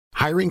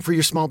Hiring for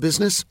your small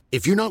business?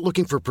 If you're not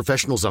looking for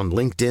professionals on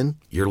LinkedIn,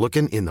 you're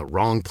looking in the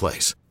wrong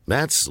place.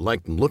 That's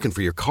like looking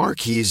for your car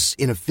keys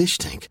in a fish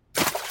tank.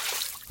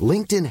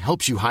 LinkedIn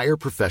helps you hire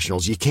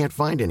professionals you can't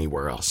find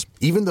anywhere else,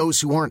 even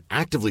those who aren't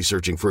actively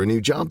searching for a new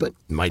job but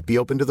might be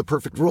open to the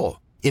perfect role.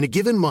 In a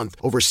given month,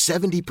 over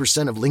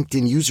 70% of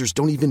LinkedIn users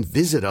don't even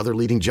visit other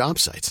leading job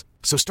sites.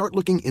 So start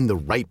looking in the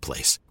right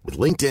place. With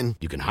LinkedIn,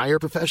 you can hire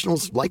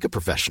professionals like a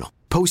professional.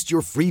 Post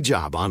your free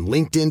job on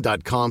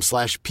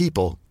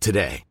linkedin.com/people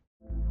today.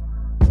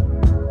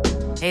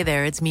 Hey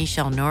there, it's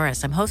Michelle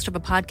Norris. I'm host of a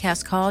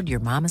podcast called Your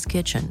Mama's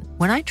Kitchen.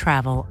 When I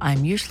travel,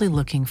 I'm usually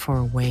looking for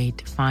a way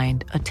to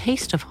find a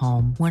taste of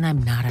home when I'm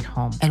not at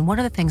home. And one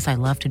of the things I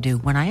love to do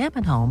when I am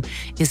at home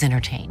is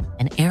entertain.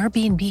 And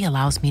Airbnb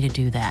allows me to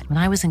do that. When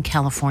I was in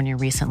California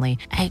recently,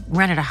 I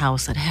rented a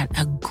house that had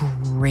a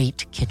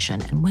great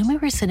kitchen. And when we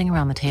were sitting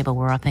around the table,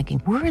 we're all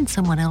thinking, we're in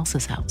someone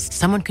else's house.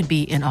 Someone could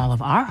be in all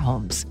of our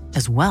homes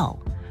as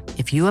well.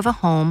 If you have a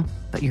home,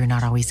 but you're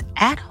not always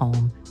at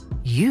home,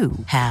 you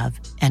have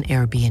an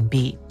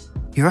Airbnb.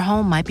 Your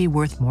home might be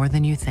worth more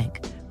than you think.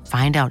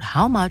 Find out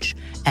how much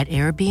at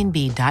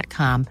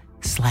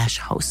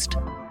airbnb.com/host.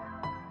 Down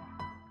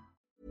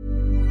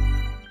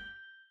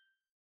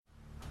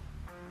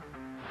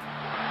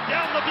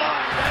the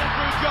blind,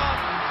 Andrew John.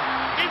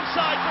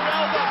 Inside for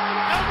Albert.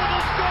 Albert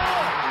will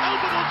score.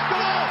 Albert will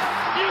score.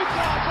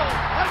 Newcastle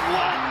have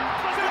won.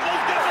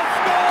 Fiddler's going to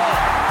score.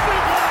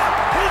 Fiddler,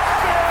 it's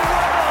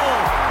farewell.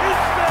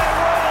 It's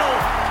farewell.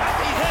 And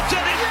he hits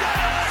it. He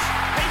does.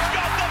 He's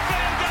got the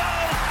field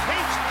goal.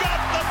 He's got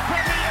the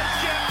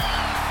premiership.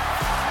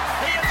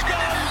 He has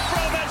gone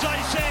from, as I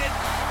said,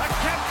 a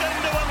captain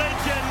to a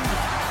legend,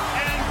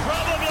 and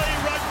probably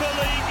rugby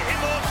league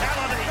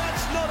immortality.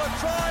 That's not a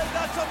try.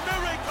 That's a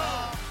miracle.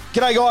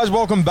 G'day guys,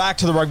 welcome back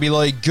to the Rugby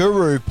League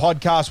Guru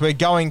podcast. We're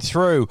going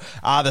through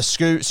the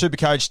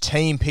Supercoach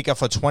team picker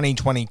for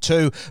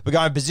 2022. We're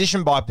going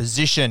position by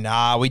position.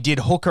 We did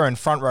hooker and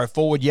front row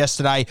forward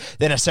yesterday.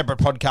 Then a separate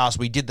podcast,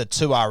 we did the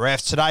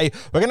 2RFs. Today,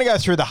 we're going to go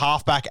through the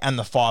halfback and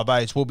the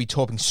 5'8". We'll be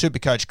talking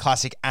Supercoach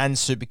Classic and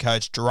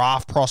Supercoach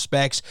draft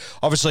prospects.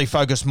 Obviously,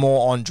 focus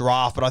more on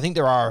draft, but I think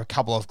there are a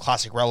couple of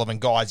classic relevant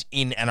guys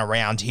in and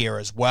around here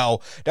as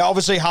well. Now,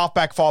 obviously,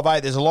 halfback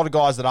 5'8", there's a lot of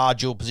guys that are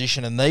dual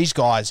position, and these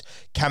guys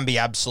can be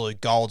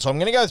absolute gold. So I'm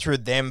going to go through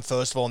them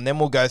first of all, and then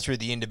we'll go through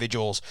the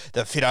individuals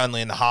that fit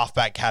only in the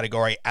halfback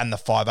category and the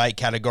 5'8"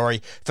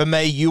 category. For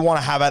me, you want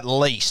to have at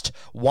least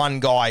one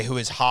guy who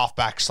is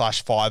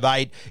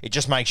halfback/5'8". It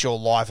just makes your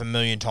life a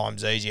million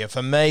times easier.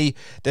 For me,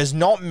 there's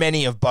not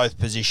many of both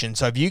positions.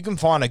 So if you can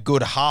find a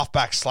good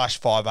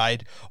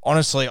halfback/5'8",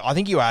 honestly, I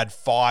think you add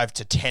 5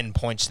 to 10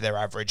 points to their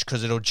average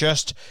because it'll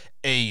just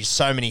ease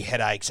so many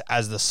headaches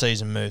as the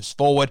season moves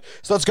forward.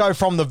 So let's go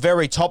from the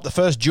very top. The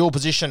first dual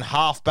position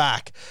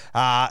halfback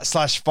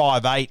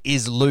 /5'8"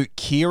 is Luke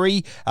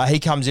Keary. He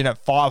comes in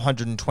at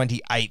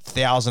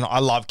 528,000. I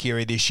love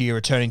Keary this year,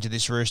 returning to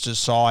this Roosters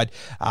side.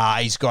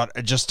 He's got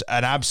just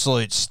an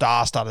absolute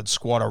star-studded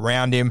squad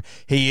around him.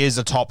 He is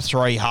a top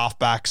 3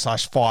 halfback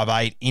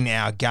 /5'8" in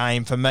our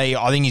game. For me,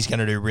 I think he's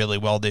going to do really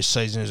well this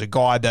season. As a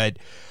guy that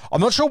I'm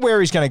not sure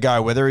where he's going to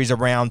go, whether he's a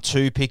round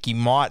 2 pick. He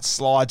might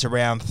slide to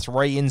round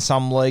 3 in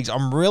some leagues.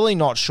 I'm really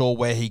not sure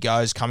where he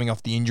goes coming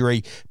off the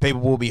injury. People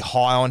will be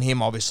high on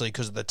him, obviously,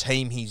 because of the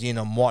team he's in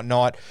and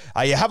whatnot.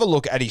 You have a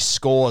look at his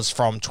scores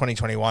from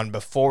 2021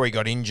 before he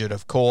got injured,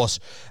 of course.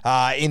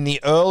 In the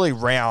early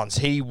rounds,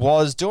 he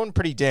was doing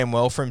pretty damn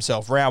well for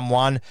himself. Round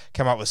 1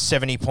 came up with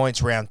 70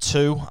 points. Round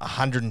 2,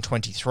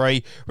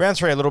 123. Round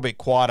 3, a little bit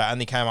quieter,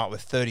 only came up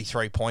with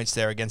 33 points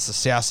there against the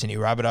South Sydney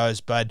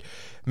Rabbitohs. But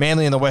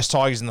Manly and the West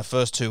Tigers in the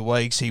first 2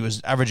 weeks, he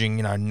was averaging,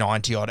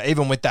 90-odd.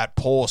 Even with that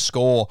poor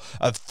score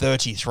of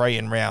 33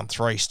 in round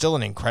 3, still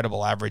an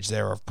incredible average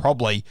there of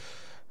probably,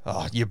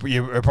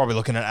 you're probably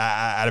looking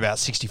at about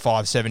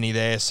 65, 70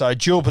 there. So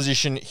dual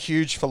position,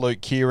 huge for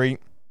Luke Keary.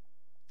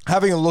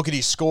 Having a look at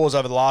his scores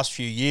over the last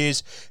few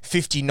years,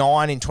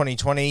 59 in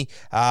 2020.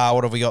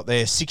 What have we got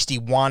there?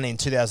 61 in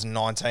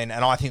 2019.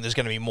 And I think there's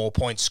going to be more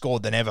points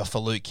scored than ever for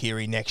Luke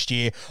Keary next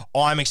year.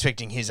 I'm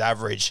expecting his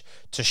average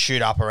to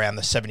shoot up around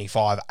the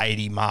 75,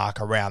 80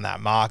 mark, around that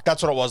mark.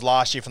 That's what it was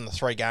last year from the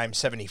 3 games,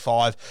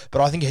 75.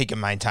 But I think he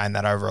can maintain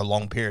that over a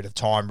long period of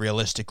time,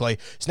 realistically.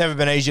 It's never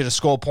been easier to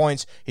score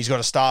points. He's got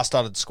a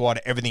star-studded squad.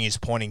 Everything is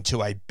pointing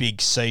to a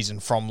big season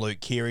from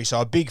Luke Keary.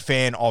 So a big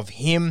fan of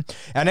him.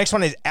 Our next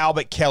one is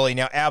Albert Kelly.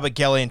 Now, Albert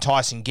Kelly and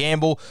Tyson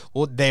Gamble,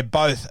 well, they're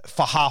both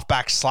for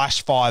halfback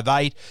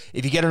 /5'8".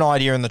 If you get an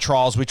idea in the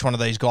trials which one of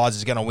these guys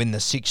is going to win the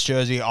 6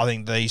 jersey, I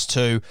think these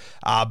two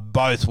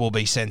both will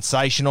be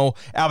sensational.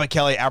 Albert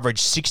Kelly averaged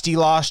 60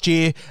 last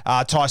year.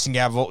 Tyson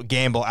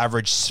Gamble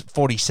averaged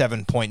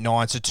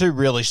 47.9, so 2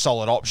 really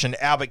solid options.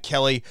 Albert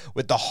Kelly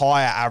with the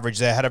higher average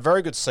there had a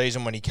very good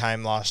season when he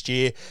came last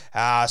year.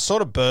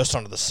 Sort of burst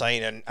onto the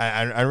scene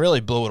and really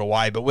blew it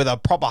away. But with a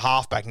proper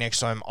halfback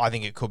next to him, I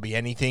think it could be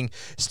anything.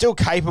 Still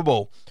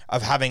capable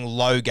of having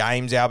low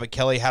games. Albert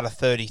Kelly had had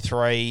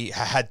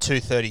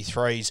two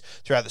 33s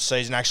throughout the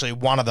season. Actually,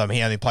 one of them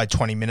he only played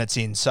 20 minutes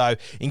in. So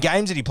in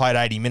games that he played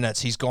 80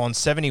 minutes, he's gone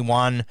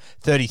 71,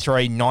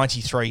 33,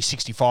 93,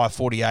 65,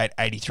 48,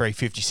 83,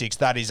 56.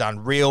 That is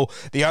unreal.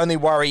 The only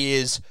worry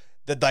is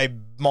that they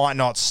might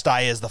not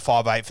stay as the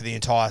 5'8" for the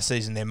entire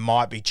season. There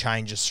might be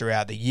changes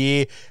throughout the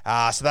year.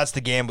 So that's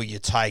the gamble you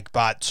take.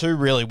 But two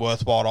really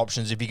worthwhile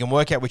options. If you can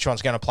work out which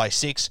one's going to play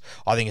 6,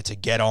 I think it's a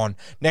get on.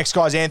 Next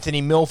guy's Anthony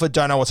Milford.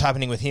 Don't know what's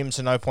happening with him,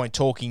 so no point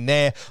talking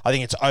there. I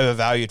think it's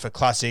overvalued for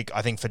Classic.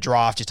 I think for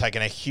draft, you're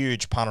taking a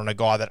huge punt on a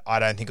guy that I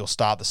don't think will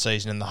start the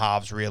season in the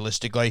halves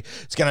realistically.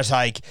 It's going to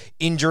take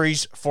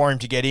injuries for him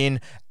to get in,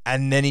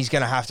 and then he's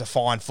going to have to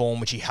find form,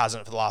 which he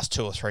hasn't for the last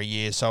 2 or 3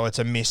 years. So it's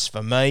a miss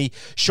for me.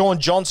 Sean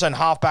Johnson,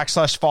 halfback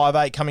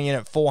 /5'8", coming in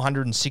at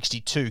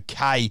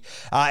 $462K.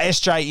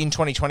 SJ in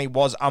 2020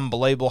 was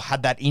unbelievable.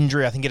 Had that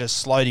injury. I think it has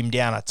slowed him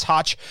down a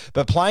touch.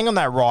 But playing on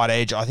that right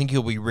edge, I think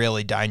he'll be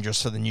really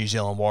dangerous for the New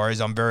Zealand Warriors.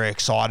 I'm very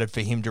excited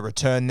for him to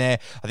return there.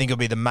 I think it'll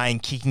be the main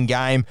kicking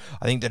game.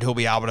 I think that he'll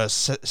be able to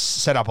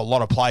set up a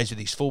lot of plays with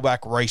his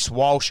fullback, Reece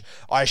Walsh.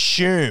 I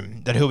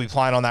assume that he'll be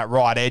playing on that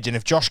right edge. And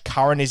if Josh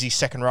Curran is his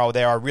second row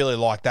there, I really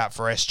like that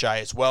for SJ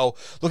as well.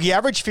 Look, he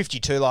averaged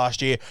 52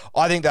 last year.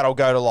 I think that'll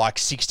go to like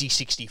 60,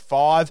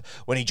 65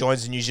 when he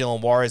joins the New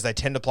Zealand Warriors. They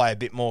tend to play a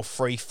bit more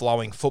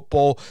free-flowing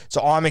football.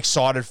 So I'm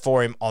excited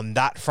for him on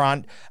that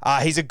front.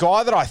 He's a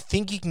guy that I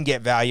think you can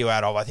get value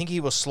out of. I think he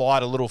will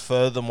slide a little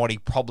further than what he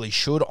probably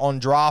should on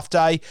draft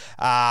day.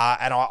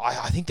 And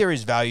I think there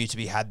is value to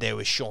be had there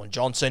with Sean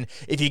Johnson.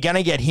 If you're going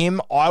to get him,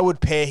 I would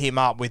pair him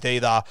up with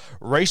either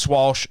Reece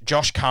Walsh,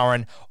 Josh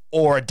Curran,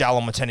 or a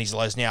Dallin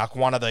Watene-Zelezniak.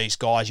 One of these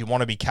guys, you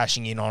want to be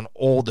cashing in on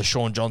all the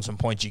Sean Johnson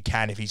points you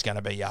can if he's going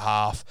to be your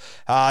half.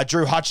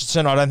 Drew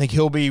Hutchinson, I don't think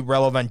he'll be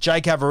relevant.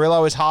 Jake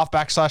Averillo is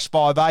halfback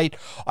 /5'8".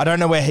 I don't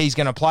know where he's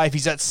going to play. If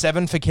he's at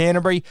 7 for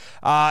Canterbury,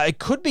 it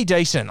could be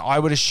decent. I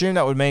would assume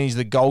that would mean he's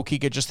the goal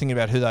kicker. Just thinking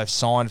about who they've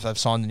signed, if they've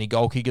signed any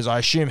goal kickers, I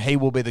assume he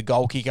will be the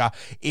goal kicker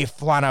if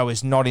Flano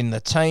is not in the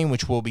team,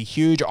 which will be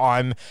huge.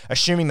 I'm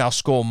assuming they'll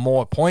score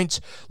more points.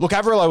 Look,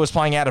 Averillo was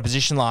playing out of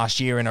position last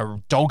year in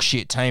a dog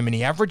shit team, and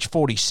he averaged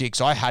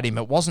 46. I had him.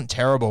 It wasn't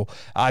terrible.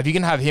 If you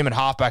can have him at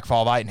halfback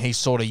 5'8", and he's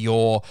sort of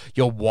your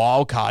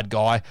wild card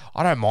guy,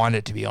 I don't mind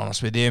it, to be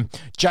honest with you.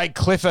 Jake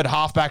Clifford,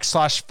 halfback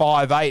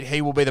 /5'8".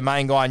 He will be the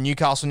main guy in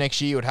Newcastle next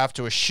year, you would have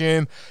to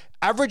assume.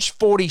 Averaged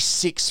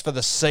 46 for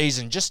the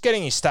season. Just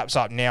getting his stats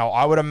up now.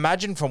 I would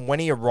imagine from when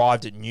he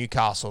arrived at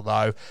Newcastle,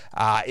 though,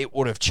 it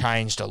would have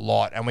changed a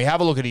lot. And we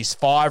have a look at his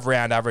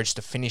 5-round average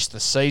to finish the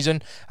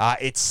season.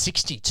 It's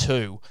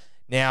 62.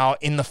 Now,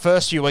 in the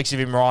first few weeks of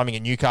him arriving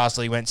at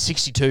Newcastle, he went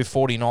 62,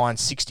 49,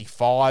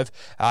 65.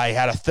 He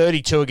had a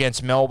 32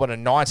 against Melbourne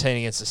and 19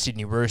 against the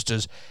Sydney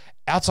Roosters.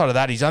 Outside of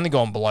that, he's only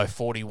gone below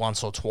 40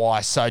 once or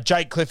twice. So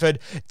Jake Clifford,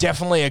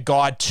 definitely a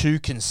guy to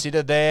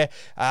consider there.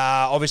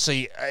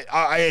 Obviously,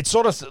 it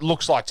sort of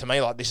looks like to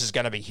me like this is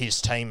going to be his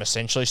team,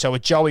 essentially. So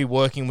with Joey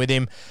working with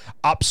him,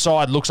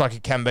 upside looks like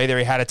it can be there.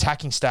 He had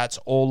attacking stats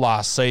all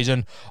last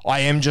season.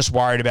 I am just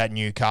worried about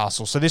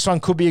Newcastle. So this one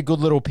could be a good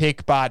little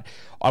pick, but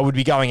I would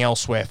be going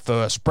elsewhere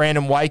first.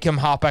 Brandon Wakeham,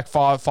 halfback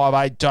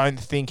 5'8". Don't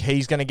think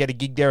he's going to get a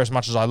gig there as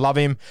much as I love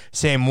him.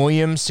 Sam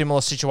Williams, similar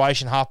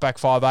situation, halfback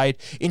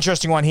 5'8".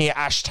 Interesting one here,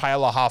 Ash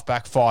Taylor,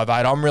 halfback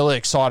 5'8". I'm really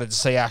excited to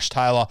see Ash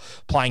Taylor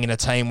playing in a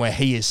team where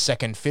he is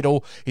second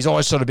fiddle. He's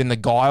always sort of been the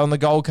guy on the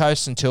Gold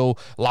Coast until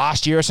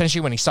last year,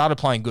 essentially, when he started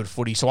playing good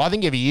footy. So I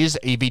think if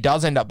he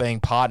does end up being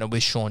partnered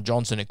with Sean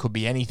Johnson, it could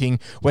be anything.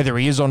 Whether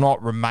he is or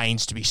not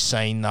remains to be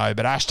seen, though.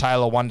 But Ash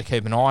Taylor, one to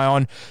keep an eye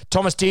on.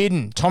 Tommy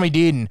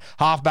Dearden,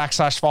 halfback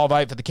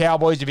 /5'8" for the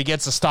Cowboys. If he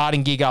gets a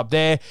starting gig up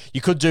there,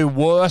 you could do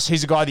worse.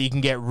 He's a guy that you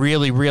can get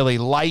really, really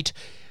late.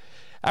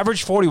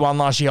 Averaged 41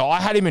 last year. I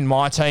had him in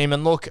my team,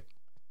 and look,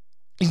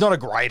 he's not a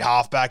great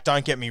halfback,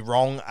 don't get me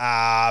wrong,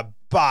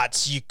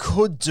 but you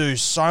could do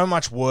so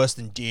much worse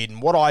than Dearden.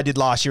 What I did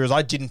last year is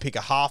I didn't pick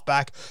a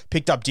halfback,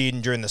 picked up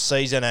Dearden during the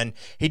season, and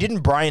he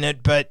didn't brain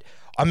it, but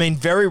I mean,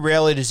 very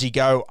rarely does he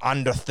go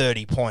under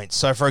 30 points.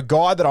 So for a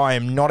guy that I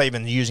am not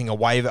even using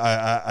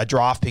a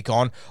draft pick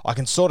on, I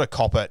can sort of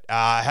cop it.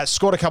 Has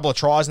scored a couple of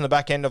tries in the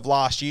back end of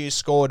last year,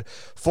 scored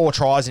 4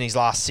 tries in his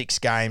last 6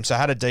 games, so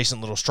had a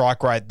decent little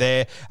strike rate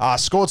there.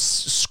 Scored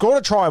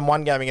a try in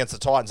one game against the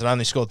Titans and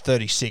only scored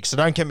 36. So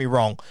don't get me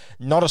wrong,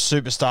 not a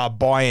superstar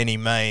by any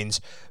means.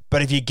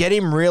 But if you get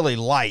him really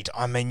late,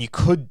 I mean, you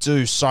could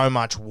do so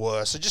much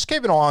worse. So just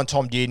keep an eye on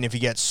Tom Dearden. If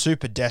you get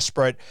super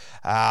desperate,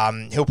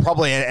 he'll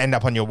probably end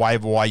up on your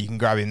waiver wire. You can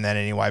grab him then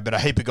anyway, but a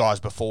heap of guys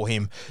before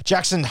him.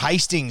 Jackson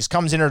Hastings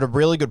comes in at a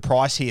really good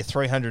price here,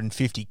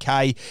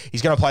 $350K.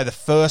 He's going to play the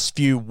first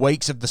few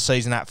weeks of the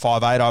season at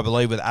 5'8", I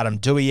believe, with Adam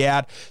Dewey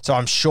out. So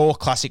I'm sure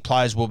classic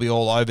players will be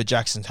all over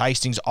Jackson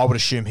Hastings. I would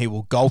assume he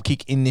will goal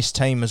kick in this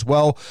team as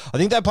well. I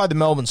think they played the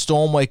Melbourne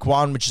Storm week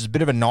 1, which is a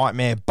bit of a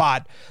nightmare,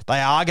 but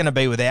they are going to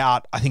be without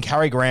without, I think,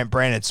 Harry Grant,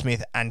 Brandon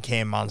Smith, and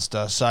Cam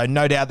Munster. So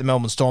no doubt the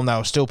Melbourne Storm, they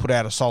will still put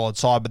out a solid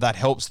side, but that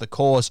helps the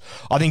cause.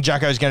 I think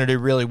Jacko's going to do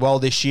really well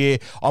this year.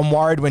 I'm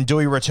worried when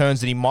Dewey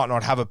returns that he might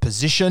not have a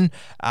position,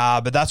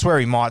 but that's where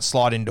he might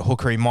slide into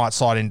hooker. He might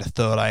slide into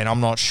 13.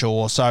 I'm not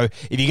sure. So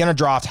if you're going to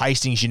draft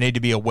Hastings, you need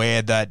to be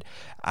aware that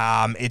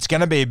it's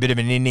going to be a bit of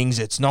an innings.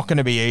 It's not going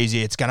to be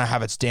easy. It's going to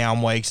have its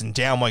down weeks, and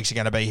down weeks are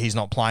going to be he's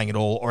not playing at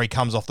all, or he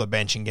comes off the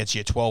bench and gets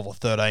you 12 or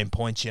 13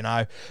 points, you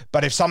know.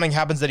 But if something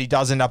happens that he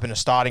does end up in a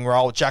starting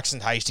role,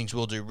 Jackson Hastings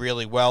will do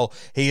really well.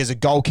 He is a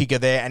goal kicker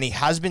there, and he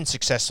has been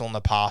successful in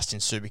the past in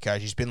Supercoach.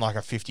 He's been like a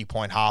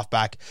 50-point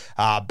halfback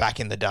back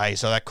in the day,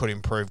 so that could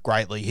improve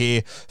greatly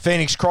here.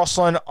 Phoenix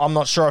Crossland, I'm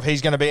not sure if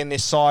he's going to be in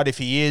this side. If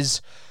he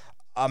is,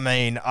 I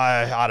mean,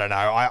 I don't know.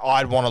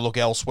 I'd want to look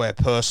elsewhere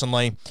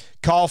personally.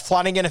 Kyle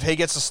Flanagan, if he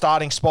gets a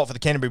starting spot for the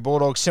Canterbury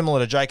Bulldogs, similar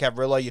to Jake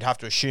Averillo, you'd have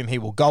to assume he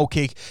will goal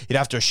kick. You'd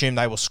have to assume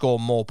they will score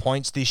more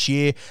points this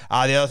year.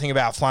 The other thing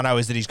about Flano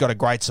is that he's got a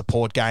great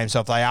support game, so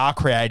if they are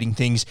creating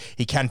things,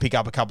 he can pick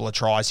up a couple of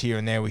tries here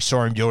and there. We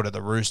saw him do it at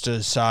the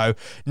Roosters, so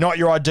not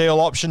your ideal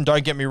option,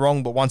 don't get me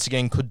wrong, but once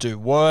again, could do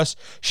worse.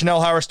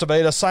 Chanel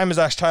Harris-Tavita, same as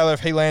Ash Taylor,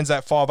 if he lands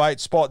that 5'8"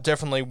 spot,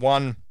 definitely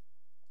one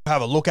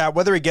have a look at.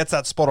 Whether he gets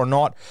that spot or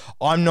not,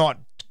 I'm not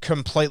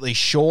completely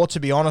sure, to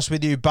be honest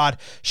with you, but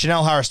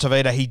Chanel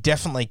Harris-Tavita, he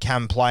definitely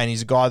can play, and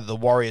he's a guy that the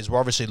Warriors were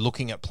obviously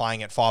looking at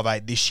playing at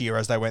 5'8" this year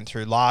as they went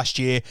through last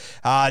year.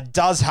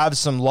 Does have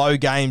some low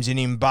games in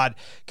him, but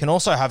can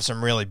also have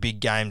some really big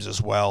games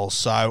as well.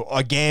 So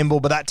I gamble,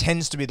 but that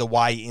tends to be the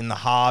way in the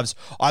halves.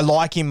 I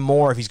like him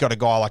more if he's got a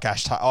guy like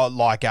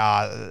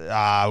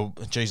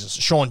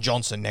Sean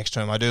Johnson next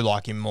to him. I do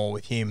like him more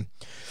with him.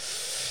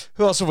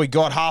 Who else have we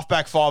got?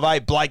 Halfback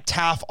 5'8", Blake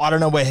Taff. I don't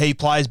know where he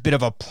plays. Bit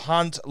of a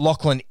punt.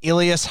 Lachlan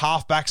Ilias,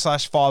 halfback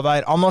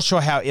 /5'8". I'm not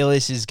sure how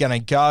Ilias is going to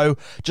go.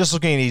 Just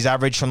looking at his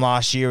average from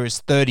last year is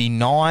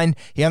 39.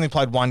 He only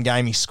played one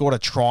game. He scored a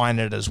try in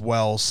it as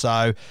well.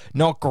 So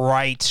not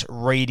great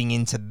reading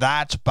into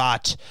that,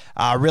 but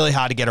really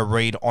hard to get a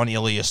read on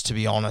Ilias, to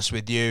be honest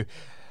with you.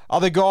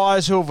 Other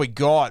guys, who have we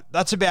got?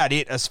 That's about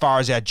it as far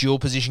as our dual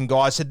position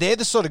guys. So they're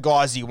the sort of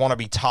guys that you want to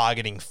be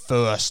targeting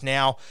first.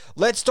 Now,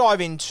 let's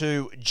dive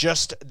into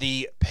just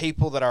the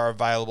people that are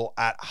available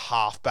at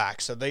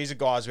halfback. So these are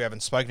guys we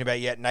haven't spoken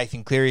about yet.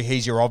 Nathan Cleary,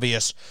 he's your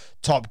obvious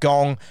top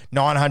gong,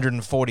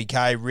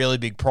 $940K, really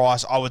big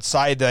price. I would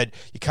say that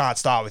you can't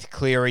start with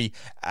Cleary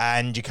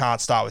and you can't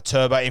start with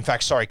Turbo. In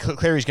fact,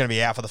 Cleary's going to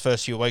be out for the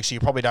first few weeks, so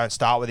you probably don't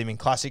start with him in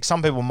Classic.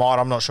 Some people might.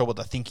 I'm not sure what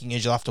the thinking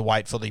is. You'll have to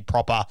wait for the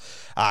proper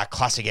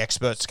Classic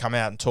experts to come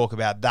out and talk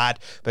about that.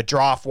 But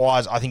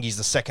draft-wise, I think he's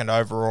the second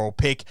overall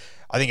pick.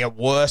 I think at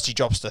worst, he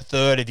drops to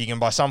third. If you can,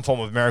 by some form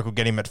of miracle,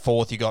 get him at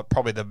fourth, you got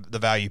probably the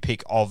value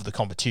pick of the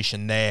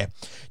competition there.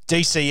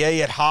 DCE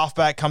at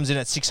halfback comes in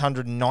at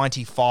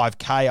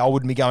 $695K. I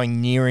wouldn't be going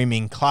near him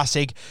in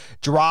Classic.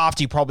 Draft,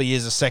 he probably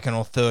is the second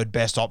or third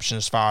best option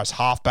as far as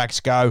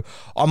halfbacks go.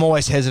 I'm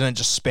always hesitant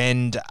to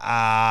spend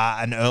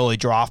an early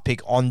draft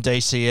pick on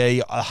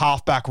DCE. A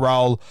halfback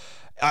role,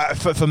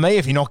 for me,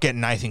 if you're not getting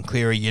Nathan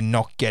Cleary, you're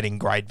not getting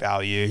great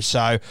value.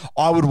 So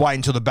I would wait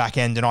until the back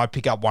end and I'd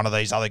pick up one of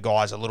these other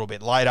guys a little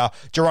bit later.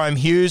 Jerome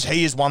Hughes,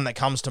 he is one that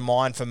comes to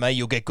mind for me.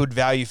 You'll get good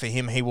value for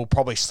him. He will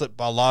probably slip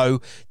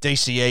below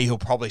DCE. He'll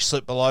probably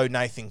slip below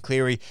Nathan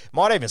Cleary.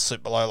 Might even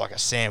slip below like a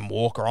Sam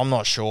Walker. I'm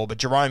not sure. But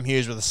Jerome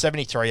Hughes with a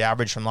 73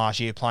 average from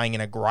last year, playing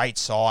in a great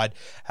side.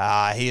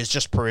 He has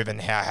just proven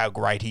how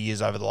great he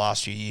is over the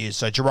last few years.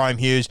 So Jerome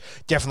Hughes,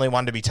 definitely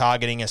one to be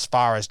targeting as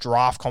far as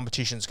draft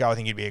competitions go. I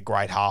think he'd be a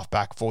great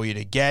halfback for you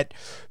to get.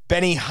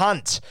 Benny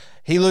Hunt,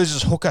 he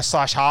loses hooker /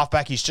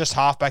 halfback. He's just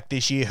halfback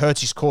this year.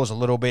 Hurts his cause a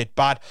little bit,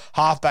 but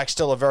halfback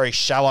still a very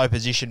shallow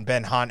position.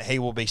 Ben Hunt, he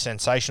will be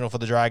sensational for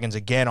the Dragons.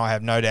 Again, I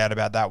have no doubt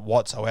about that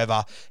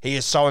whatsoever. He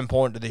is so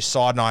important to this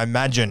side, and I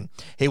imagine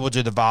he will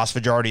do the vast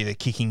majority of the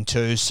kicking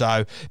too.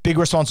 So big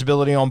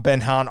responsibility on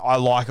Ben Hunt. I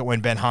like it when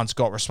Ben Hunt's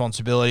got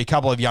responsibility. A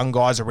couple of young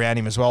guys around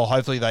him as well.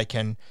 Hopefully they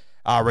can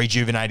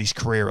rejuvenate his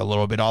career a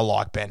little bit. I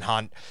like Ben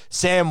Hunt.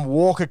 Sam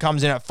Walker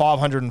comes in at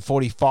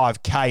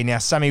 $545K. Now,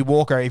 Sammy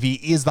Walker, if he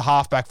is the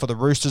halfback for the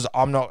Roosters, the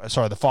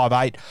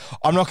 5'8",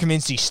 I'm not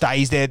convinced he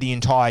stays there the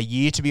entire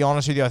year, to be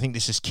honest with you. I think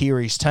this is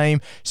Keary's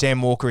team.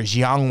 Sam Walker is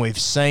young. We've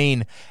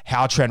seen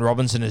how Trent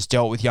Robinson has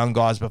dealt with young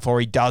guys before.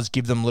 He does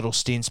give them little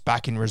stints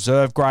back in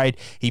reserve grade.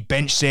 He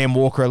benched Sam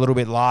Walker a little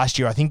bit last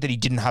year. I think that he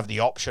didn't have the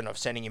option of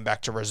sending him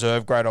back to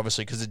reserve grade,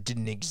 obviously, because it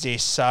didn't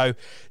exist. So,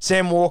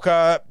 Sam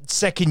Walker,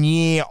 second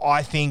year,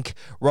 I think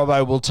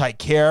Robbo will take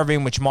care of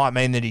him, which might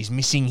mean that he's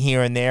missing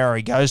here and there, or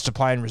he goes to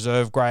play in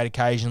reserve grade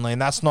occasionally,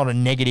 and that's not a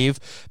negative,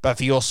 but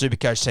for your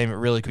Supercoach team, it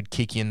really could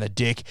kick you in the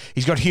dick.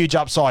 He's got huge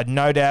upside,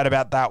 no doubt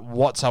about that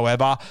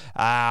whatsoever,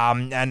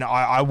 and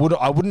I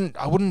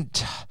wouldn't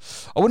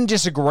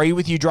disagree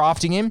with you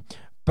drafting him,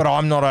 but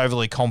I'm not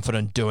overly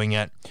confident doing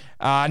it.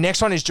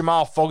 Next one is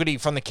Jamal Fogarty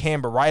from the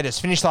Canberra Raiders.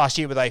 Finished last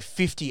year with a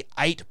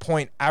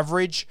 58-point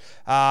average,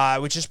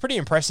 which is pretty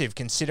impressive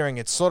considering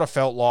it sort of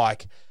felt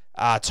like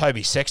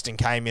Toby Sexton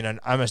came in and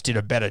almost did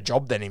a better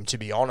job than him, to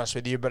be honest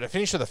with you. But it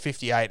finished with a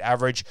 58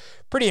 average.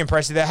 Pretty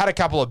impressive. They had a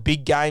couple of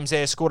big games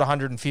there, scored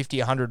 150,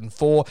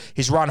 104.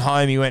 His run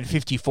home, he went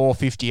 54,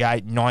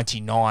 58,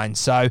 99.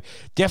 So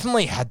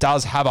definitely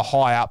does have a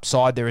high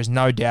upside. There is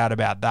no doubt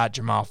about that,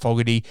 Jamal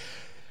Fogarty.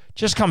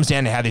 Just comes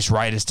down to how this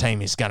Raiders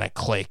team is going to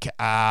click.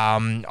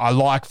 I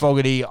like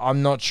Fogarty.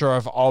 I'm not sure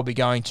if I'll be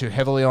going too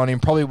heavily on him.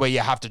 Probably where you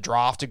have to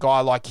draft a guy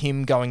like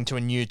him going to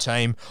a new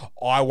team,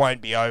 I won't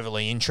be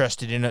overly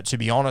interested in it, to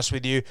be honest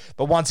with you.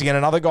 But once again,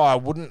 another guy I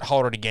wouldn't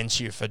hold it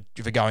against you for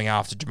going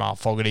after Jamal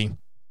Fogarty.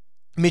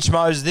 Mitch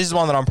Moses, this is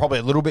one that I'm probably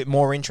a little bit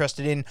more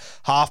interested in.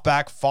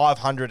 Halfback,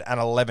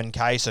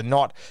 511k, so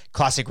not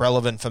classic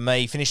relevant for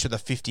me. Finished with a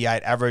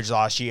 58 average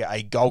last year,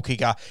 a goal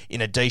kicker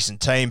in a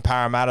decent team.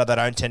 Parramatta, they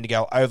don't tend to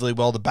go overly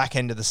well the back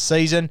end of the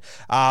season.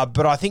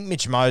 But I think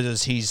Mitch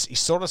Moses, he's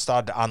sort of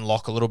started to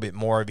unlock a little bit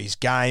more of his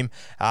game.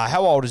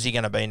 How old is he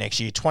going to be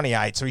next year?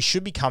 28, so he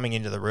should be coming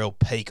into the real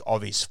peak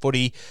of his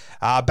footy.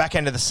 Back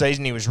end of the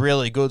season, he was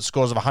really good.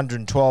 Scores of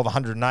 112,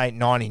 108,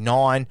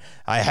 99.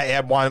 He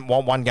had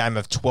one game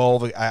of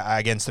 12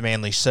 against the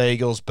Manly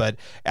Seagulls, but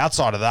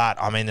outside of that,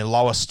 I mean, the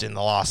lowest in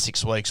the last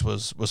 6 weeks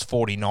was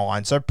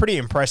 49, so pretty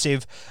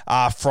impressive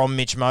from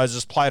Mitch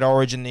Moses. Played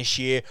Origin this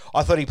year.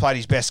 I thought he played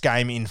his best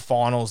game in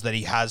finals that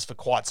he has for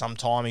quite some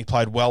time. He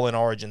played well in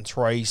Origin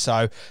 3,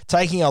 so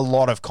taking a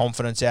lot of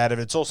confidence out of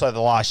it. It's also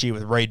the last year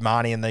with Reid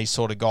Marnie and these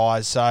sort of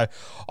guys, so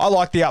I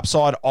like the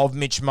upside of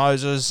Mitch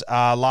Moses.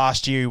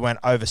 Last year he went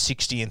over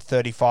 60 in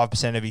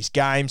 35% of his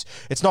games.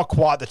 It's not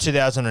quite the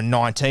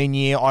 2019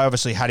 year. I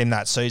obviously had him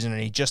that season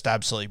and he just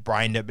absolutely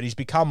brained it, but he's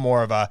become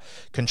more of a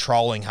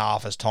controlling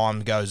half as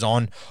time goes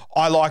on.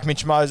 I like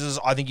Mitch Moses.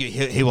 I think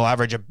he will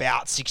average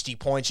about 60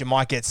 points. You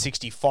might get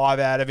 65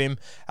 out of him,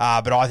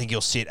 but I think he'll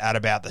sit at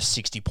about the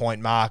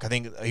 60-point mark. I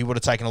think he would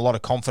have taken a lot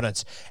of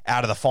confidence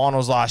out of the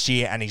finals last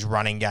year and his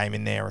running game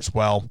in there as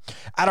well.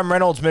 Adam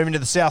Reynolds moving to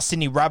the South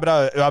Sydney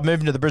Rabbitohs,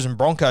 moving to the Brisbane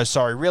Broncos,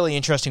 Really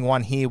interesting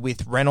one here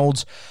with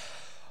Reynolds.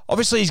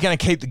 Obviously, he's going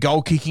to keep the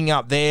goal kicking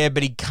up there,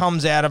 but he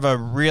comes out of a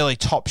really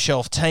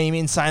top-shelf team.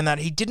 In saying that,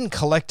 he didn't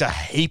collect a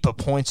heap of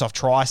points off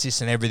try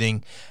assists and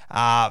everything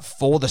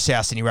for the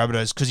South Sydney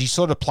Rabbitohs because he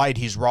sort of played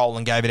his role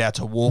and gave it out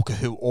to Walker,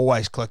 who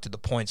always collected the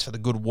points for the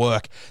good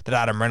work that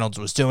Adam Reynolds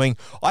was doing.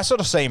 I sort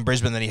of see in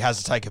Brisbane that he has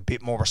to take a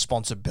bit more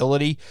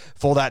responsibility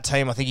for that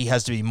team. I think he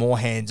has to be more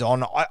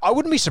hands-on. I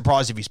wouldn't be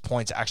surprised if his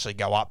points actually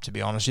go up, to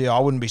be honest with you. I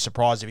wouldn't be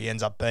surprised if he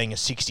ends up being a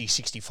 60,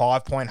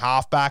 65-point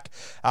halfback.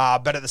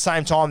 But at the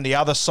same time, the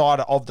other side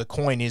of the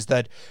coin is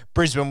that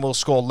Brisbane will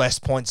score less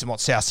points than what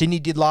South Sydney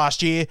did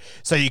last year,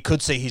 so you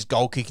could see his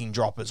goal kicking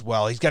drop as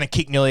well. He's going to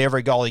kick nearly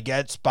every goal he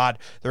gets, but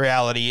the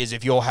reality is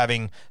if you're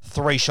having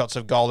 3 shots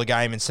of goal a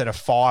game instead of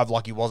 5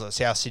 like he was at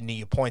South Sydney,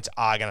 your points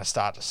are going to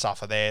start to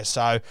suffer there.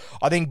 So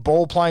I think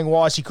ball playing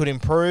wise he could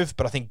improve,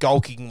 but I think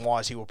goal kicking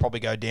wise he will probably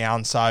go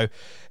down, so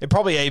it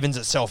probably evens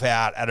itself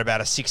out at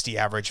about a 60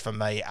 average for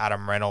me,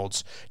 Adam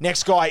Reynolds.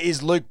 Next guy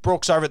is Luke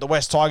Brooks over at the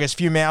West Tigers.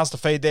 Few mouths to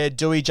feed there.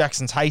 Dewey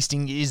Jackson's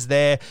Hastings is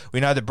there.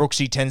 We know that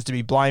Brooksy tends to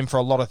be blamed for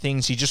a lot of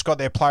things. He just got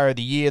their player of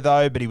the year,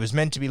 though, but he was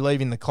meant to be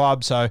leaving the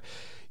club, so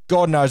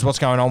God knows what's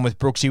going on with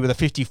Brooksy with a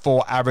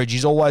 54 average.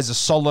 He's always a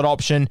solid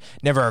option,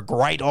 never a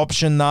great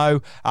option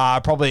though. I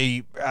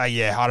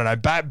don't know.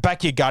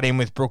 Back your gut in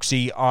with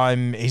Brooksy.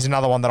 He's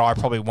another one that I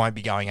probably won't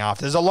be going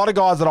after. There's a lot of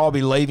guys that I'll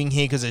be leaving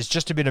here because there's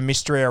just a bit of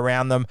mystery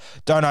around them.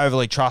 Don't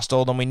overly trust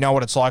all of them. We know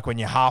what it's like when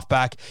you're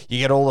halfback. You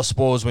get all the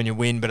spoils when you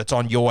win, but it's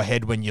on your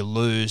head when you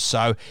lose.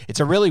 So it's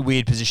a really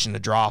weird position to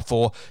draft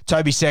for.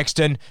 Toby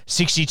Sexton,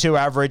 62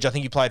 average. I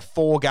think he played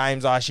 4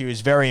 games last year. He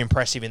was very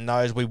impressive in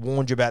those. We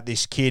warned you about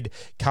this kid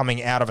coming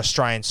out of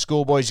Australian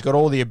schoolboys. He's got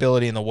all the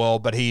ability in the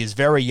world, but he is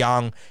very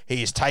young.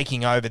 He is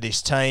taking over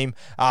this team.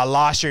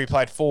 Last year he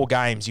played 4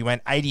 games. He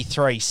went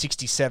 83,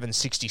 67,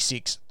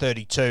 66,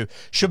 32.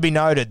 Should be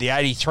noted, the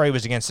 83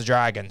 was against the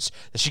Dragons.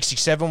 The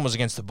 67 was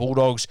against the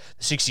Bulldogs.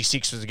 The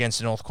 66 was against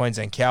the North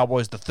Queensland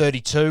Cowboys. The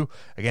 32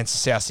 against the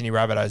South Sydney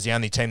Rabbitohs, the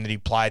only team that he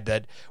played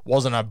that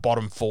wasn't a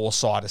bottom 4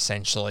 side,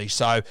 essentially.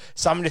 So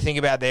something to think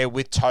about there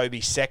with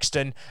Toby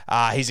Sexton.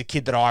 He's a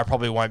kid that I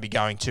probably won't be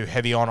going too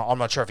heavy on. I'm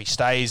not sure if he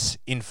stays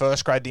in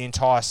first grade the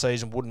entire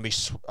season. Wouldn't be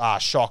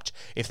shocked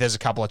if there's a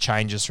couple of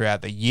changes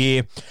throughout the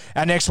year.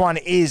 Our next one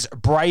is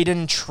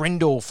Braden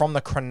Trindle from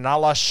the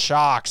Cronulla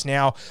Sharks.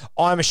 Now,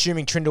 I'm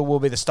assuming Trindle will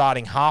be the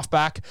starting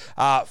halfback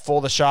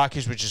for the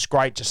Sharkies, which is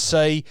great to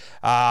see.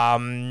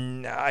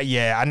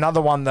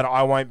 Another one that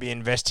I won't be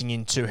investing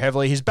in too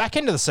heavily. His back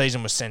end of the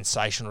season was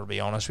sensational, to be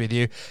honest with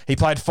you. He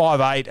played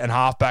 5'8" and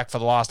halfback for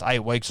the last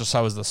 8 weeks or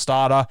so as the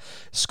starter.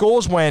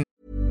 Scores when...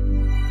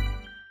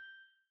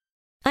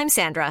 I'm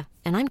Sandra,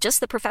 and I'm just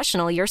the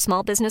professional your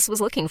small business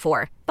was looking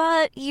for.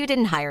 But you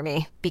didn't hire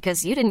me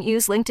because you didn't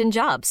use LinkedIn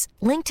Jobs.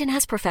 LinkedIn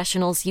has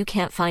professionals you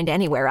can't find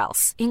anywhere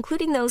else,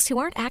 including those who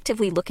aren't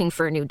actively looking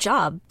for a new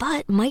job,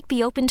 but might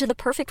be open to the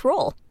perfect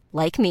role,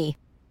 like me.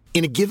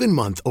 In a given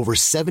month, over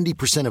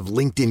 70% of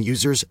LinkedIn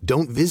users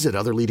don't visit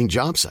other leading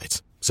job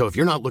sites. So if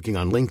you're not looking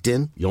on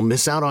LinkedIn, you'll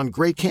miss out on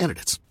great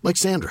candidates like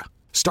Sandra.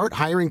 Start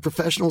hiring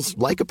professionals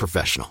like a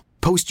professional.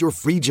 Post your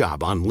free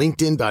job on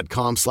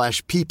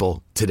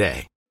linkedin.com/people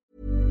today.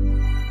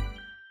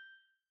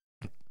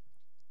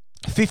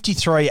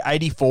 53,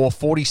 84,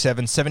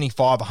 47,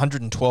 75,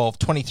 112,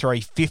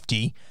 23,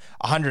 50,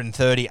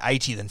 130,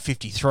 80, then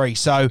 53.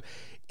 So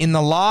in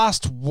the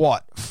last,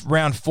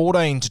 round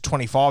 14 to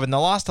 25, in the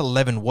last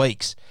 11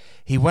 weeks,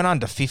 he went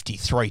under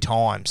 53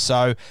 times.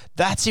 So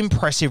that's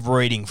impressive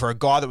reading for a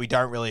guy that we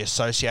don't really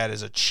associate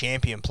as a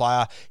champion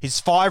player. His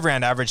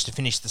 5-round average to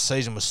finish the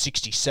season was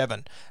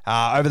 67.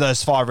 Over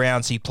those 5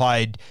 rounds, he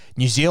played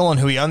New Zealand,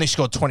 who he only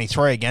scored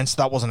 23 against.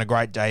 That wasn't a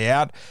great day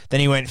out.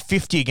 Then he went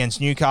 50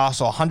 against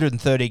Newcastle,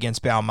 130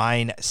 against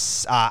Balmain,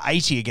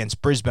 80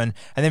 against Brisbane,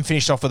 and then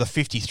finished off with a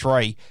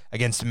 53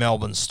 against the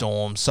Melbourne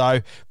Storm.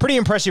 So pretty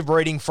impressive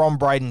reading from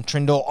Braden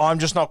Trindall. I'm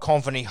just not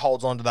confident he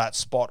holds on to that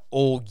spot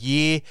all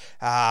year.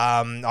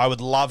 I would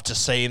love to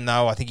see him,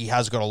 though. I think he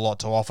has got a lot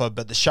to offer.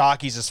 But the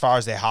Sharkies, as far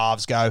as their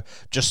halves go,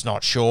 just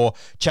not sure.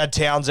 Chad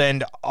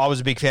Townsend, I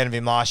was a big fan of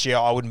him last year.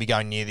 I wouldn't be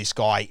going near this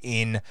guy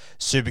in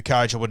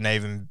Supercoach. I wouldn't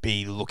even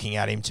be looking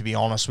at him, to be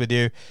honest with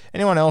you.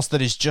 Anyone else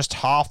that is just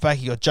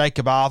halfback? You got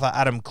Jacob Arthur,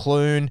 Adam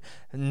Clune.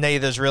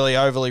 Neither's really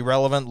overly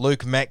relevant.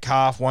 Luke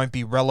Metcalf won't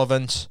be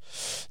relevant.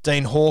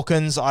 Dean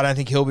Hawkins, I don't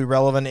think he'll be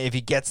relevant. If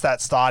he gets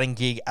that starting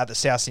gig at the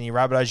South Sydney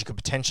Rabbitohs, you could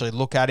potentially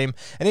look at him.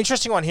 An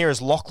interesting one here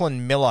is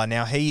Lachlan Miller.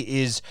 Now,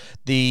 he is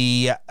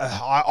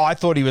I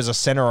thought he was a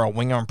centre or a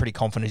winger. I'm pretty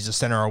confident he's a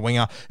centre or a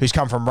winger who's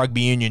come from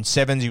Rugby Union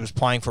Sevens. He was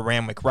playing for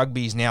Randwick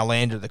Rugby. He's now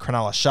landed at the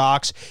Cronulla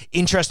Sharks.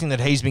 Interesting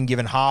that he's been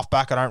given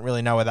halfback. I don't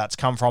really know where that's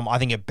come from. I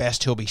think at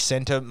best he'll be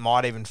centre.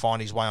 Might even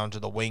find his way onto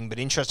the wing. But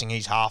interesting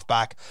he's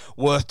halfback.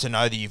 Worth to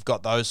know that you've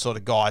got those sort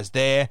of guys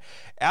there.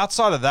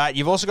 Outside of that,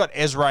 you've also got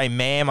Ezra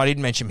Mam. I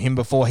didn't mention him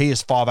before. He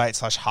is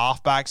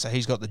 5'8/halfback, so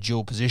he's got the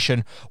dual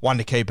position. One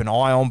to keep an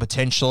eye on,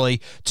 potentially.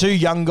 2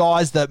 young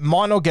guys that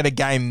might not get a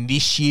game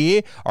this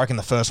year. I reckon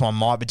the first one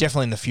might, but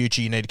definitely in the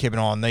future you need to keep an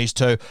eye on these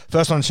 2.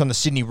 First one's from the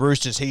Sydney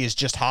Roosters. He is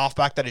just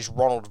halfback. That is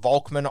Ronald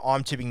Volkman.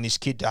 I'm tipping this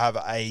kid to have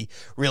a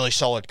really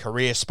solid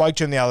career. Spoke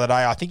to him the other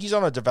day. I think he's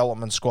on a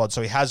development squad,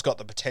 so he has got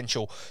the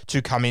potential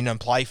to come in and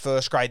play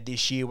first grade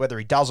this year. Whether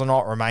he does or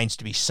not remains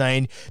to be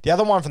seen. The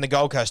other one from the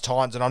Gold Coast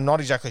Titans, and I'm not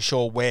exactly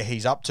sure where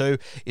he's up to,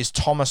 is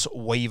Thomas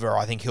Weaver.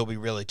 I think he'll be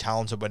really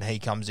talented when he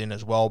comes in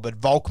as well.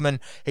 But Volkman,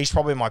 he's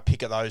probably my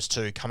pick of those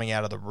 2 coming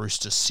out of the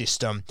Roosters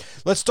system.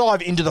 Let's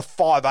dive into the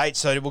 5'8".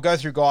 So we'll go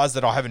through guys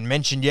that I haven't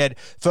mentioned yet.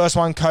 First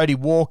one, Cody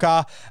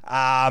Walker.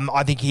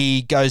 I think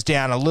he goes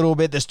down a little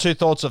bit. There's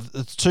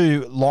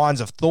 2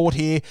 lines of thought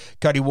here.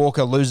 Cody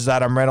Walker loses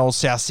Adam Reynolds.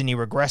 South Sydney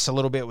regress a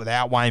little bit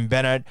without Wayne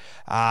Bennett.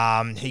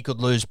 He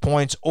could lose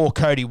points, or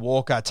Cody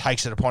Walker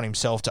takes it upon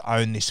himself to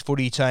own this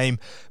footy team.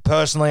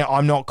 Personally,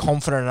 I'm not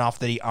confident enough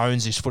that he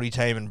owns this footy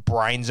team and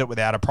brains it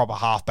without a proper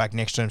halfback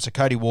next to him. So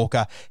Cody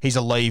Walker, he's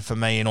a leave for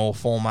me in all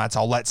formats.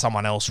 I'll let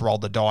someone else roll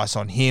the dice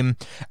on him.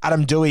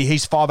 Adam Doueihi,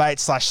 he's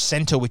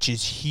 5'8/centre, which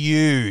is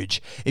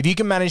huge. If you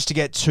can manage to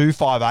get 2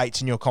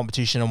 5'8s in your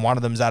competition and one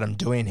of them's Adam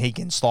Doueihi and he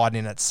can slide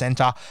in at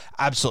centre,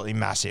 absolutely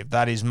massive.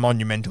 That is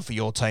monumental for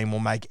your team. Will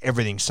make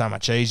everything so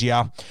much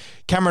easier.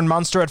 Cameron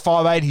Munster at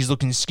 5'8", he's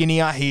looking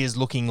skinnier. He is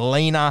looking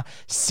leaner.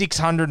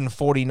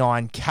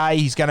 649k.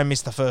 He's going to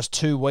miss the first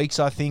 2 weeks,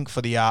 I think,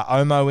 for the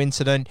Omo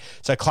incident.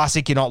 So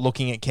classic, you're not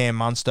looking at Cam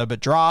Munster. But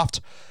draft,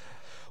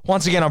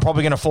 once again, I'm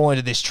probably going to fall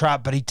into this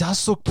trap, but he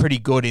does look pretty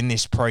good in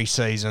this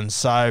preseason.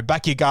 So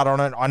back your gut on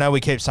it. I know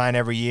we keep saying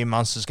every year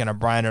Munster's going to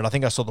brain it. I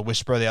think I saw the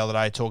Whisperer the other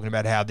day talking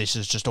about how this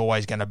is just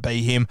always going to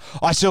be him.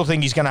 I still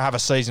think he's going to have a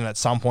season at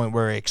some point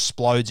where he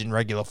explodes in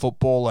regular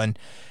football, and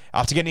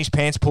after getting his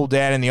pants pulled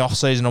down in the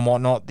off-season and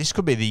whatnot, this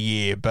could be the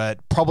year, but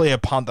probably a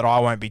punt that I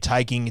won't be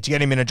taking. To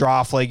get him in a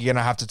draft league, you're going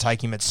to have to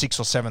take him at 6th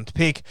or 7th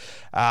pick.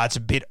 It's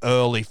a bit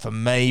early for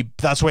me.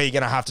 That's where you're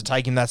going to have to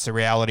take him. That's the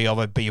reality of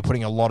it, but you're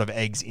putting a lot of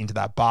eggs into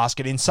that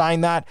basket. In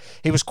saying that,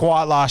 he was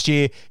quiet last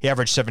year. He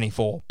averaged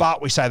 74,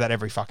 but we say that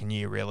every fucking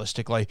year,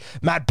 realistically.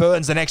 Matt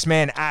Burton's the next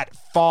man at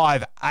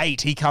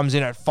 5'8". He comes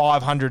in at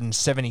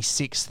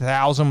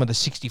 576,000 with a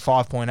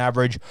 65-point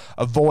average.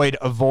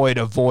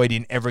 Avoid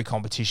in every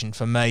competition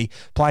for me.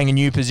 Playing a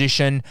new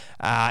position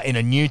in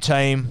a new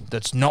team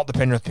that's not the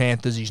Penrith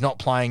Panthers. He's not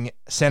playing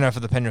centre for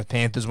the Penrith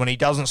Panthers. When he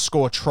doesn't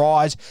score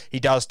tries, he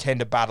does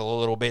tend to battle a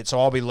little bit. So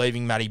I'll be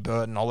leaving Matty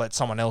Burton. I'll let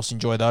someone else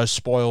enjoy those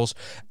spoils.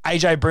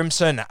 AJ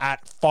Brimson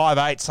at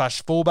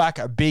 5'8/fullback.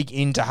 A big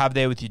in to have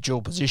there with your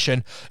dual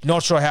position.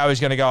 Not sure how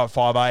he's going to go at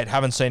 5'8".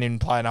 Haven't seen him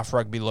play enough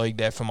rugby league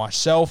there for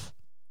myself.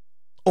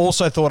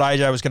 Also thought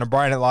AJ was going to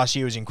brain it last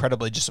year. It was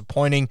incredibly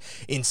disappointing.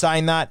 In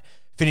saying that,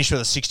 finished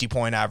with a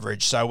 60-point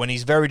average. So when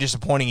he's very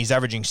disappointing, he's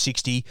averaging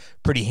 60,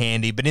 pretty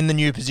handy. But in the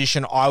new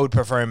position, I would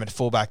prefer him at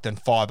fullback than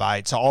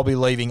 5'8". So I'll be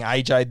leaving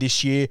AJ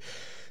this year.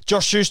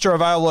 Josh Schuster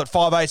available at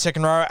 5'8",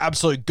 second row,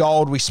 absolute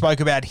gold. We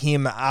spoke about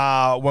him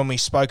when we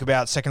spoke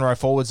about second row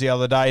forwards the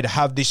other day, to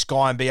have this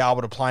guy and be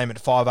able to play him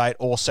at 5'8"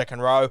 or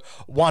second row.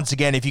 Once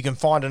again, if you can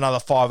find another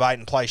 5'8"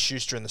 and play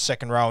Schuster in the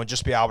second row and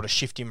just be able to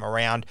shift him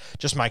around,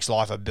 just makes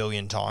life a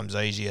billion times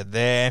easier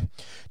there.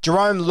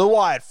 Jerome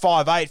Luai at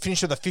 5'8",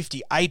 finished with a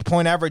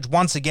 58-point average.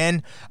 Once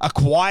again, a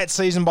quiet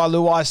season by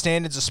Luai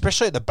standards,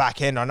 especially at the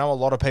back end. I know a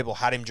lot of people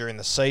had him during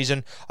the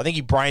season. I think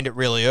he brained it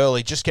really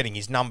early, just getting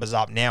his numbers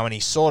up now, and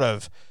he's sort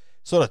of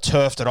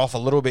turfed it off a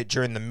little bit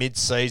during the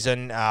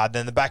mid-season.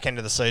 Then the back end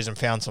of the season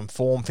found some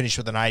form, finished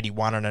with an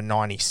 81 and a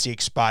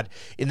 96. But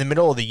in the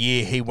middle of the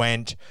year, he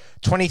went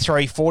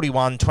 23,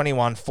 41,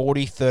 21,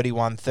 40,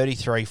 31,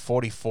 33,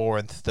 44,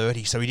 and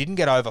 30. So he didn't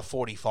get over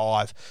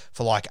 45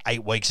 for like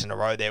 8 weeks in a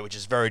row there, which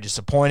is very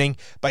disappointing.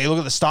 But you look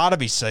at the start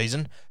of his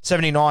season,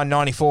 79,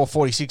 94,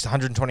 46,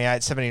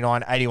 128,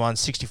 79, 81,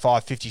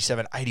 65,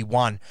 57,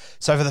 81.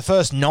 So for the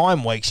first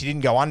 9 weeks, he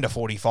didn't go under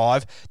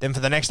 45. Then for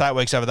the next 8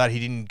 weeks over that, he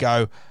didn't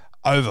go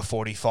over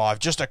 45.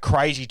 Just a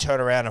crazy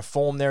turnaround of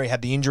form there. He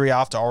had the injury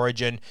after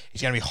Origin.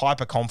 He's going to be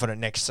hyper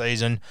confident next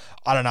season.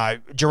 I don't know.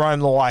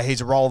 Jerome Luai,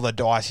 he's a roll of the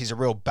dice. He's a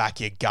real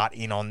back your gut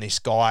in on this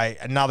guy.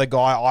 Another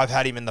guy, I've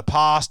had him in the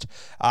past.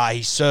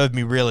 He served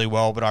me really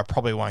well, but I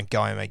probably won't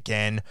go him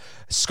again.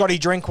 Scotty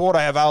Drinkwater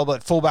available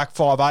at fullback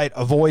 5'8".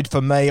 Avoid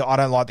for me. I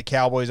don't like the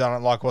Cowboys. I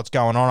don't like what's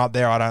going on up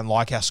there. I don't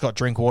like how Scott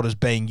Drinkwater's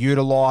being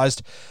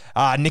utilised.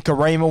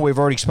 Nikorima, we've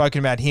already spoken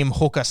about him.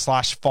 Hooker /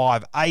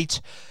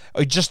 5'8".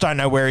 I just don't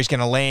know where he's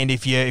going to land.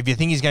 If you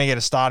think he's going to get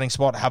a starting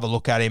spot, have a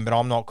look at him, but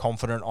I'm not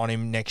confident on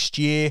him next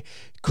year.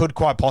 Could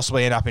quite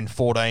possibly end up in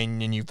 14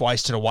 and you've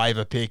wasted a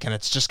waiver pick and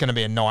it's just going to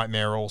be a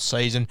nightmare all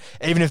season.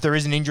 Even if there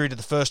is an injury to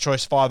the first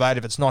choice 5'8",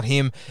 if it's not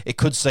him, it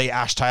could see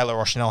Ash Taylor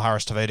or Chanel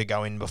Harris-Tavita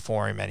go in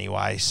before him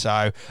anyway.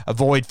 So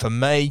avoid for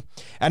me.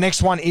 Our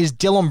next one is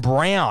Dylan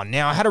Brown.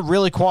 Now, I had a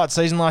really quiet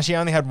season last year.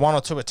 I only had 1 or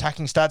 2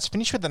 attacking stats.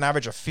 Finished with an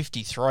average of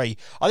 53.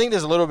 I think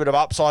there's a little bit of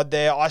upside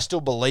there. I still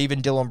believe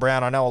in Dylan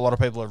Brown. I know a lot of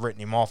people have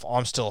written him off.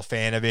 I'm still a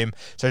fan of him.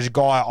 So he's a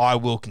guy I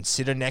will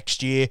consider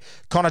next year.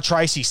 Connor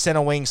Tracy,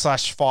 centre wing /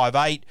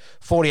 5'8".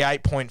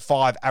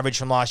 48.5 average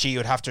from last year. You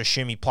would have to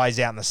assume he plays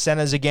out in the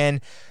centres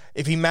again.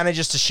 If he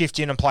manages to shift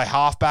in and play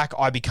halfback,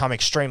 I become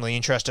extremely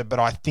interested, but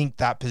I think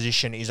that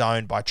position is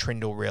owned by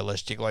Trindle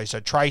realistically. So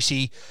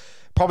Tracy,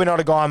 probably not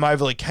a guy I'm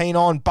overly keen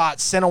on,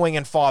 but centre wing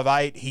and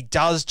 5'8", he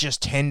does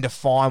just tend to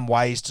find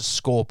ways to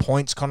score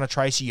points, Connor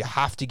Tracy. You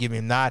have to give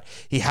him that.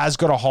 He has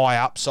got a high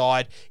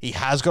upside. He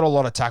has got a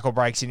lot of tackle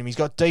breaks in him. He's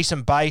got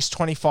decent base,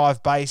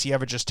 25 base. He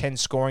averages 10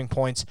 scoring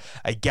points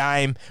a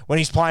game. When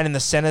he's playing in the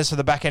centres for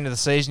the back end of the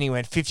season, he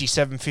went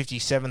 57,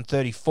 57,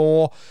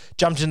 34.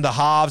 Jumped into the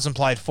halves and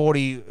played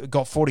 40,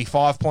 got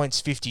 45 points,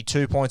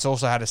 52 points,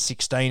 also had a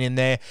 16 in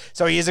there.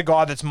 So he is a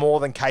guy that's more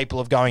than capable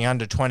of going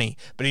under 20,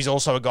 but he's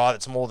also a guy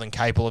that's more than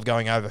capable of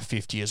going over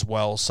 50 as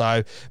well.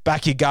 So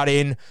back your gut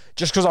in.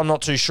 Just because I'm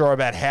not too sure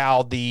about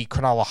how the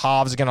Cronulla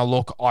halves are going to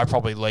look, I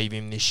probably leave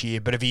him this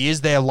year. But if he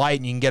is there late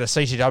and you can get a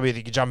CCW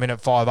that can jump in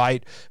at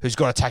 5'8", who's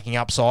got attacking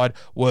upside,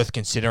 worth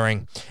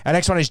considering. Our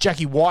next one is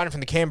Jackie Whiten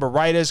from the Canberra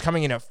Raiders,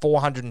 coming in at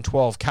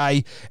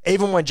 412k.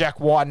 Even when Jack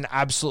Whiten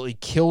absolutely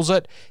kills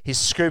it, his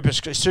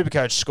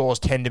Supercoach scores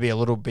tend to be a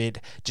little bit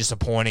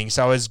disappointing.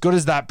 So as good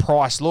as that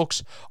price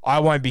looks, I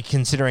won't be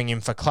considering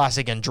him for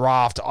Classic and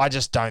Draft. I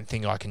just don't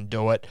think I can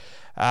do it.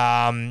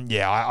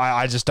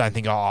 I just don't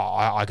think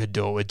I could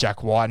do it with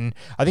Jack Whiten.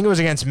 I think it was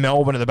against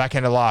Melbourne at the back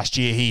end of last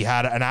year. He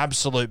had an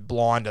absolute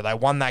blinder. They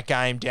won that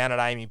game down at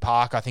Amy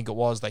Park, I think it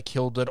was. They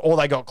killed it, or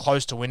they got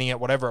close to winning it,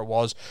 whatever it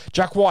was.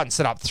 Jack Whiten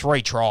set up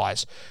 3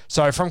 tries.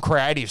 So from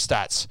creative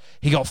stats,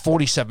 he got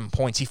 47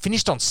 points. He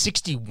finished on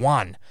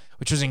 61,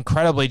 which was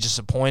incredibly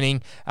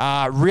disappointing.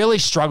 Really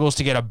struggles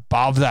to get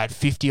above that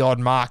 50-odd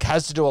mark.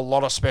 Has to do a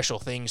lot of special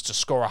things to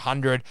score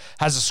 100.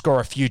 Has to score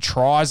a few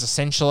tries,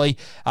 essentially.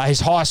 His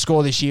highest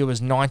score this year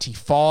was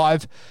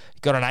 95. He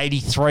got an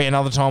 83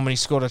 another time when he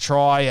scored a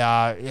try.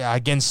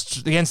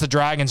 Against the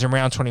Dragons in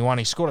round 21,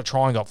 he scored a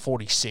try and got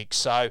 46.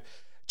 So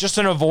just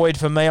an avoid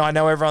for me. I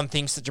know everyone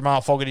thinks that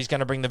Jamal Fogarty's going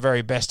to bring the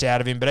very best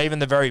out of him, but even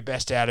the very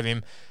best out of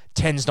him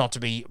tends not to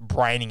be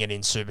braining it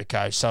in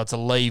Supercoach. So it's a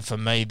leave for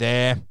me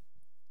there.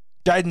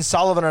 Jaden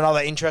Sullivan,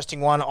 another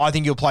interesting one. I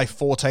think he'll play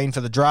 14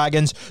 for the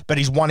Dragons, but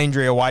he's 1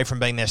 injury away from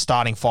being their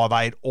starting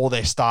 5'8" or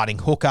their starting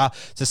hooker.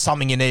 So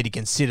something you need to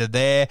consider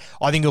there.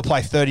 I think he'll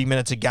play 30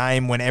 minutes a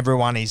game when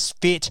everyone is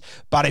fit,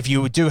 but if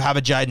you do have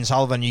a Jaden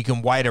Sullivan, you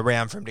can wait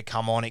around for him to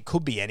come on. It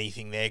could be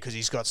anything there because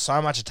he's got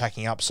so much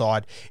attacking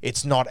upside.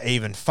 It's not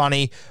even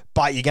funny,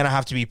 but you're going to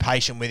have to be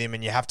patient with him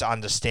and you have to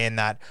understand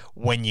that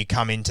when you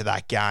come into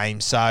that game.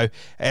 So,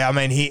 I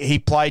mean, he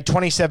played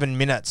 27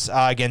 minutes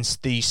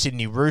against the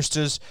Sydney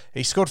Roosters.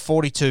 He scored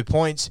 42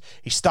 points.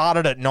 He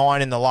started at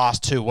 9 in the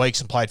last 2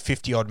 weeks and played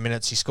 50-odd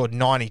minutes. He scored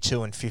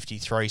 92 and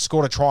 53.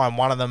 Scored a try in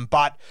one of them,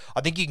 but I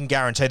think you can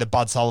guarantee that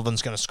Bud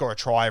Sullivan's going to score a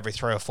try every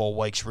 3 or 4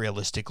 weeks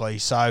realistically.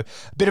 So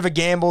a bit of a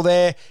gamble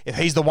there. If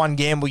he's the one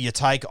gamble you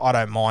take, I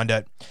don't mind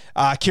it.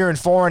 Kieran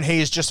Foran,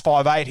 he is just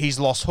 5'8". He's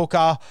lost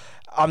hooker.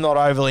 I'm not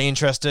overly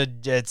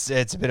interested. It's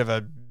a bit of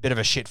a bit of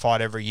a shit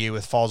fight every year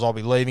with Foz. I'll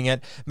be leaving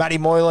it. Matty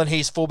Moylan,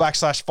 he's fullback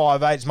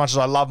 /5'8". As much as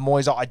I love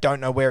Moyser, I don't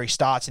know where he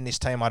starts in this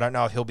team. I don't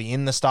know if he'll be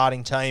in the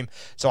starting team.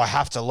 So I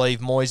have to leave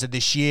Moyser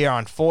this year,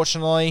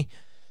 unfortunately.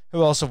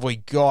 Who else have we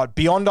got?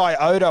 Beyondai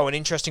Odo, an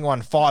interesting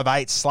one,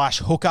 5'8"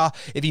 hooker.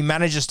 If he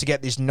manages to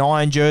get this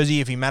 9 jersey,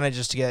 if he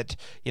manages to get,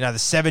 the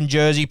 7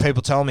 jersey,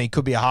 people tell me he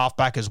could be a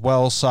halfback as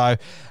well. So,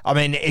 I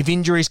mean, if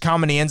injuries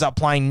come and he ends up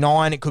playing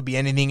 9, it could be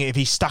anything. If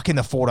he's stuck in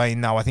the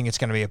 14, though, I think it's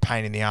going to be a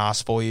pain in the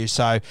ass for you.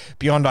 So,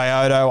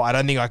 Beyondai Odo, I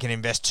don't think I can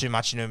invest too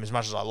much in him as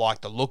much as I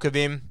like the look of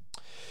him.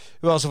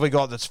 Who else have we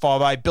got that's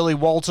 5'8"? Billy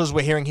Walters,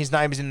 we're hearing his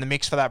name is in the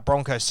mix for that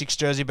Broncos 6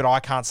 jersey, but I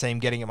can't see him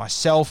getting it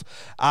myself.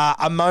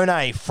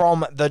 Amone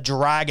from the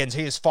Dragons,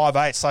 he is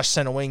 5'8"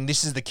 /centre wing.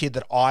 This is the kid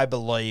that I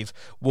believe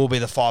will be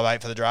the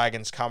 5'8" for the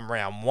Dragons come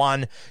round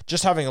 1.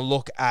 Just having a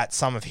look at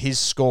some of his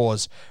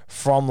scores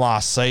from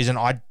last season,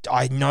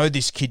 I know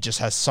this kid just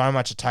has so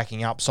much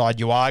attacking upside.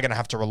 You are going to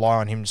have to rely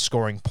on him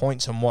scoring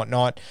points and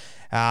whatnot.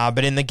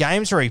 But in the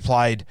games where he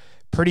played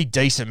pretty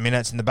decent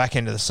minutes in the back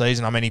end of the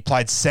season. I mean, he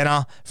played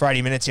centre for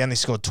 80 minutes. He only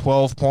scored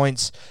 12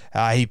 points.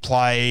 He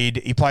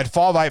played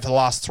 5'8" for the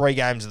last 3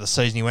 games of the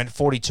season. He went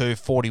 42,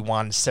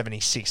 41,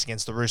 76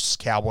 against the Roosters,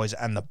 Cowboys,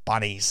 and the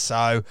Bunnies.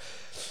 So,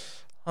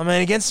 I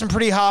mean, against some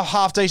pretty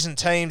half-decent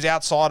teams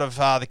outside of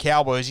the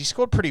Cowboys, he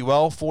scored pretty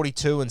well,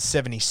 42 and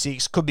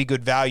 76. Could be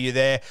good value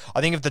there.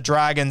 I think if the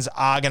Dragons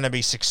are going to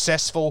be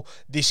successful,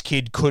 this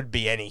kid could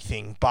be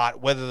anything.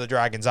 But whether the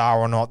Dragons are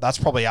or not, that's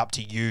probably up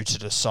to you to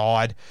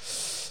decide.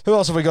 Who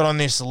else have we got on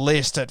this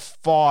list at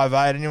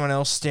 5'8"? Anyone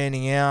else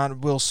standing out?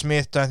 Will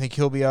Smith, don't think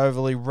he'll be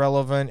overly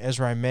relevant.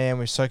 Ezra Mann,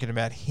 we've spoken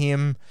about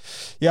him.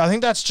 Yeah, I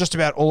think that's just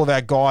about all of our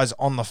guys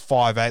on the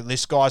 5'8"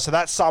 list, guys. So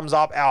that sums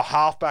up our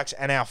halfbacks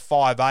and our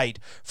 5'8"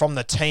 from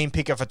the team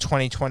picker for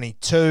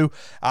 2022.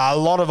 A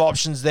lot of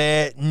options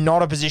there.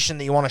 Not a position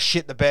that you want to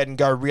shit the bed and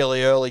go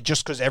really early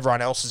just because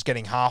everyone else is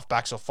getting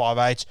halfbacks or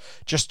 5'8".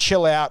 Just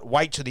chill out,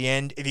 wait to the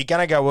end. If you're going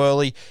to go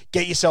early,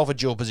 get yourself a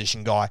dual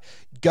position guy.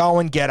 Go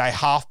and get a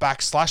halfback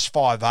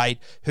 /5'8"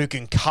 who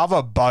can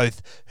cover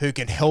both, who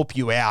can help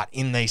you out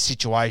in these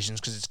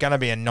situations because it's going to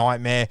be a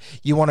nightmare.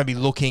 You want to be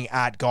looking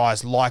at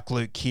guys like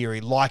Luke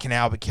Keary, like an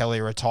Albert Kelly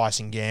or a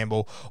Tyson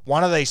Gamble.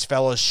 One of these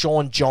fellas,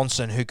 Sean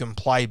Johnson, who can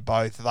play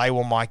both. They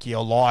will make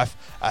your life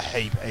a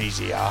heap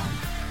easier.